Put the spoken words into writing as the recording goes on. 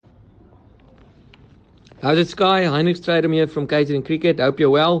How's it, Sky? Heinrich Strydom here from Catering Cricket. Hope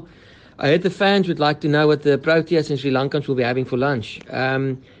you're well. I heard the fans would like to know what the Proteas and Sri Lankans will be having for lunch.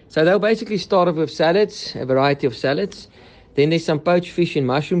 So they'll basically start off with salads, a variety of salads. Then there's some poached fish in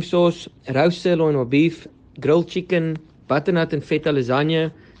mushroom sauce, roast sirloin or beef, grilled chicken, butternut and feta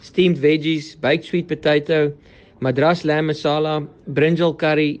lasagna, steamed veggies, baked sweet potato, madras lamb masala, brinjal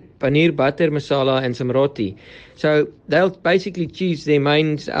curry, paneer butter masala, and some roti. So they'll basically choose their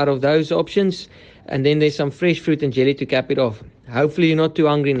mains out of those options. And then there's some fresh fruit and jelly to cap it off. Hopefully you're not too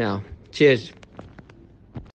hungry now. Cheers.